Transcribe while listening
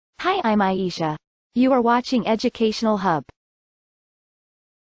Hi, I'm Aisha. You are watching Educational Hub.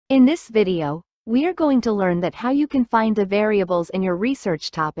 In this video, we are going to learn that how you can find the variables in your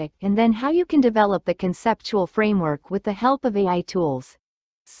research topic and then how you can develop the conceptual framework with the help of AI tools.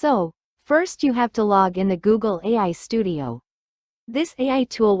 So, first you have to log in the Google AI Studio. This AI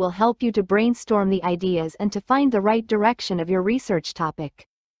tool will help you to brainstorm the ideas and to find the right direction of your research topic.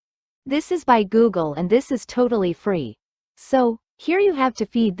 This is by Google and this is totally free. So, here you have to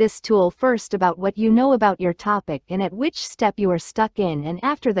feed this tool first about what you know about your topic and at which step you are stuck in, and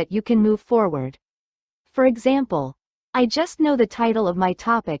after that you can move forward. For example, I just know the title of my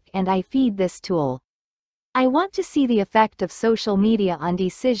topic and I feed this tool. I want to see the effect of social media on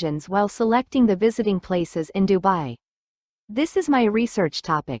decisions while selecting the visiting places in Dubai. This is my research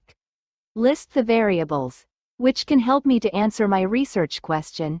topic. List the variables, which can help me to answer my research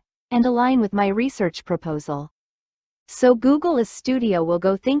question and align with my research proposal. So Google Studio will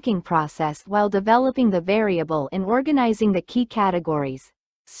go thinking process while developing the variable and organizing the key categories,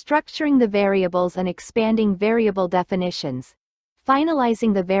 structuring the variables and expanding variable definitions,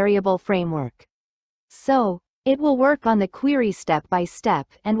 finalizing the variable framework. So, it will work on the query step by step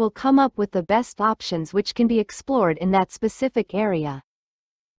and will come up with the best options which can be explored in that specific area.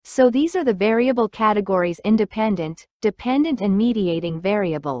 So these are the variable categories: independent, dependent and mediating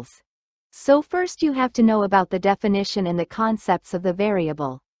variables. So first you have to know about the definition and the concepts of the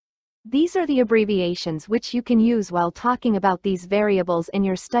variable. These are the abbreviations which you can use while talking about these variables in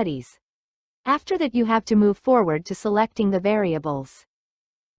your studies. After that you have to move forward to selecting the variables.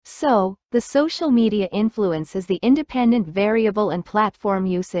 So, the social media influence is the independent variable, and platform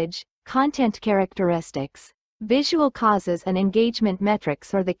usage, content characteristics, visual causes and engagement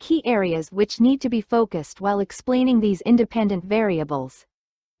metrics are the key areas which need to be focused while explaining these independent variables.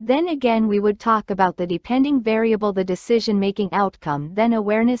 Then again we would talk about the depending variable, the decision-making outcome, then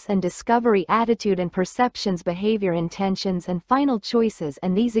awareness and discovery, attitude and perceptions, behavior, intentions and final choices,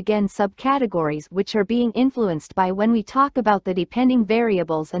 and these again subcategories which are being influenced by when we talk about the depending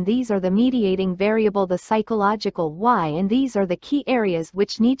variables, and these are the mediating variable, the psychological why, and these are the key areas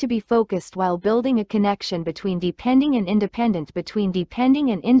which need to be focused while building a connection between depending and independent, between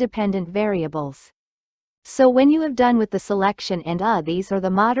depending and independent variables. So when you have done with the selection and these are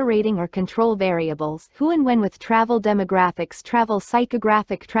the moderating or control variables: who and when, with travel demographics, travel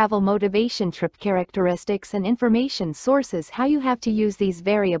psychographic, travel motivation, trip characteristics and information sources, how you have to use these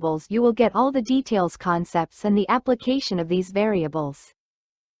variables. You will get all the details, concepts and the application of these variables.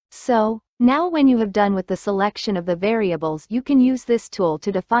 So, now when you have done with the selection of the variables, you can use this tool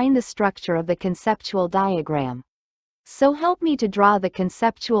to define the structure of the conceptual diagram. So help me to draw the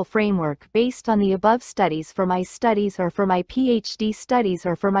conceptual framework based on the above studies for my studies or for my PhD studies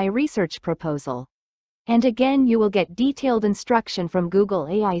or for my research proposal. And again you will get detailed instruction from Google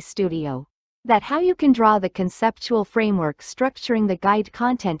AI Studio. That how you can draw the conceptual framework, structuring the guide,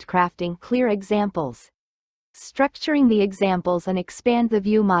 content crafting, clear examples, structuring the examples and expand the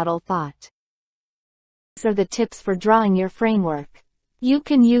view model thought. These are the tips for drawing your framework. You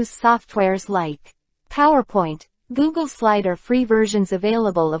can use softwares like PowerPoint, Google Slide or free versions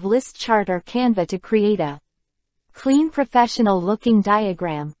available of List Chart or Canva to create a clean, professional looking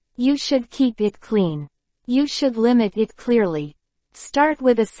diagram. You should keep it clean. You should limit it clearly. Start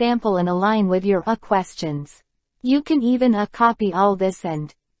with a sample and align with your questions. You can even copy all this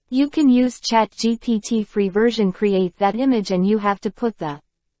and you can use ChatGPT free version, create that image and you have to put the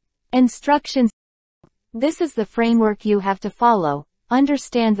instructions. This is the framework you have to follow.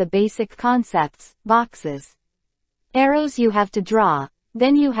 Understand the basic concepts, boxes, arrows you have to draw,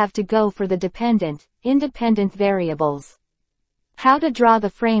 then you have to go for the dependent, independent variables. How to draw the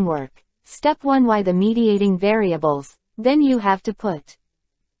framework. Step 1: why the mediating variables, then you have to put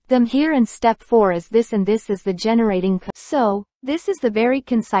them here, and step 4 is this, and this is the generating. So, this is the very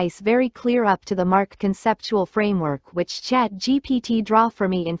concise, very clear, up to the mark conceptual framework which ChatGPT draw for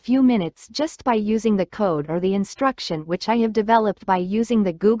me in few minutes just by using the code or the instruction which I have developed by using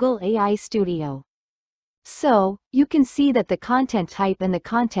the Google AI Studio. So, you can see that the content type and the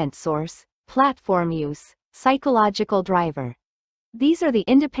content source, platform use, psychological driver. These are the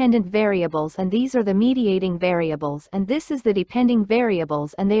independent variables and these are the mediating variables, and this is the depending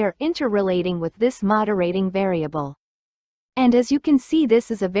variables, and they are interrelating with this moderating variable. And as you can see, this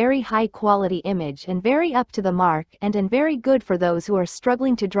is a very high quality image and very up to the mark and very good for those who are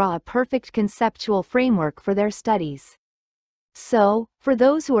struggling to draw a perfect conceptual framework for their studies. So, for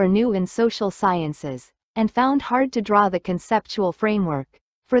those who are new in social sciences and found hard to draw the conceptual framework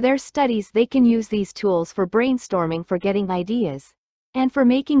for their studies, they can use these tools for brainstorming, for getting ideas, and for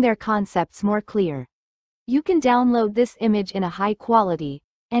making their concepts more clear. You can download this image in a high quality,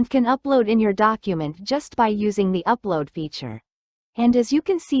 and can upload in your document just by using the upload feature. And as you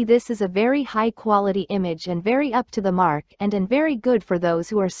can see, this is a very high quality image and very up to the mark and very good for those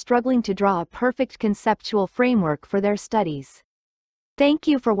who are struggling to draw a perfect conceptual framework for their studies. Thank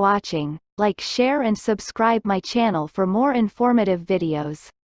you for watching. Like, share and subscribe my channel for more informative videos.